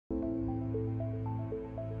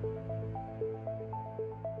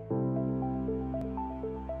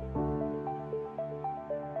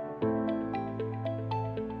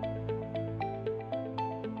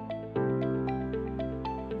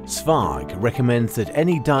SVAG recommends that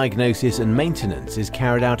any diagnosis and maintenance is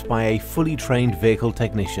carried out by a fully trained vehicle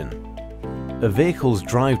technician. A vehicle's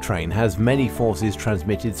drivetrain has many forces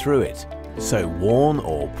transmitted through it, so worn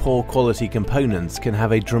or poor quality components can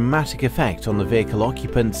have a dramatic effect on the vehicle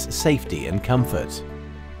occupant's safety and comfort.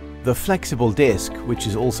 The flexible disc, which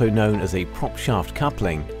is also known as a Propshaft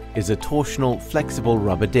coupling, is a torsional flexible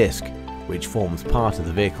rubber disc which forms part of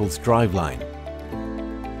the vehicle's driveline.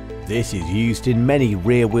 This is used in many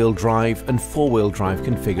rear-wheel drive and four-wheel drive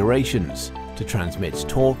configurations to transmit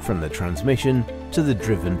torque from the transmission to the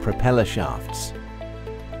driven propeller shafts.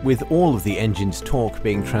 With all of the engine's torque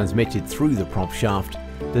being transmitted through the prop shaft,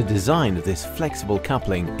 the design of this flexible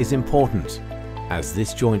coupling is important, as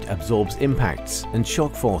this joint absorbs impacts and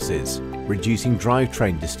shock forces, reducing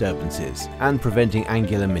drivetrain disturbances and preventing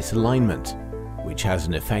angular misalignment, which has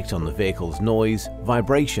an effect on the vehicle's noise,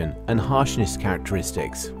 vibration and harshness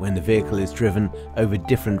characteristics when the vehicle is driven over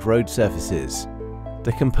different road surfaces.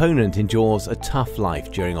 The component endures a tough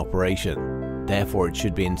life during operation, therefore it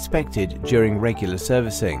should be inspected during regular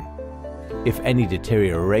servicing. If any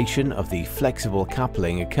deterioration of the flexible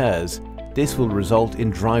coupling occurs, this will result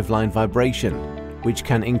in driveline vibration, which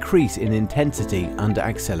can increase in intensity under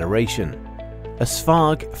acceleration. A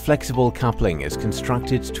SVAG flexible coupling is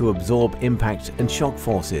constructed to absorb impact and shock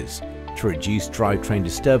forces, to reduce drivetrain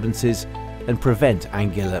disturbances and prevent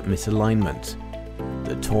angular misalignment.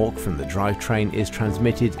 The torque from the drivetrain is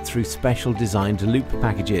transmitted through special designed loop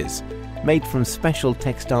packages, made from special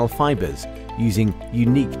textile fibers using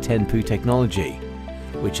unique Tenpu technology,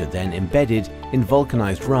 which are then embedded in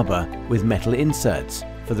vulcanized rubber with metal inserts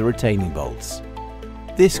for the retaining bolts.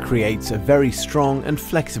 This creates a very strong and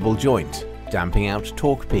flexible joint, damping out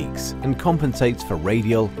torque peaks and compensates for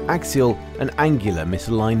radial, axial and angular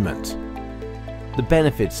misalignment. The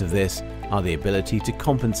benefits of this are the ability to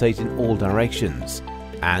compensate in all directions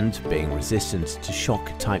and being resistant to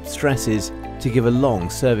shock-type stresses to give a long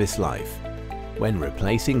service life. When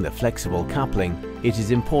replacing the flexible coupling, it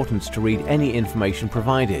is important to read any information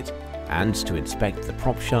provided and to inspect the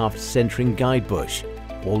prop shaft centering guide bush,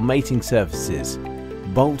 all mating surfaces,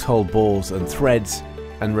 bolt hole bores and threads,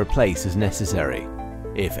 and replace as necessary.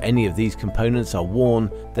 If any of these components are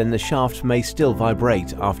worn, then the shaft may still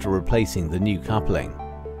vibrate after replacing the new coupling.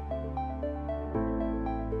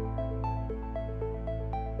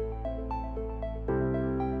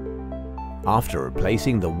 After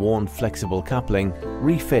replacing the worn flexible coupling,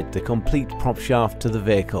 refit the complete prop shaft to the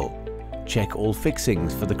vehicle. Check all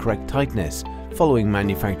fixings for the correct tightness following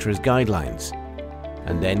manufacturer's guidelines,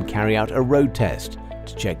 and then carry out a road test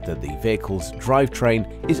to check that the vehicle's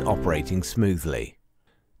drivetrain is operating smoothly.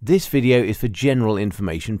 This video is for general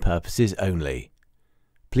information purposes only.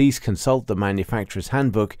 Please consult the manufacturer's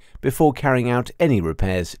handbook before carrying out any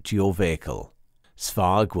repairs to your vehicle.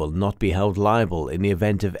 SVAG will not be held liable in the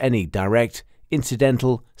event of any direct,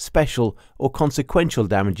 incidental, special or consequential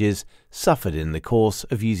damages suffered in the course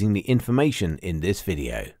of using the information in this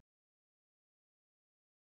video.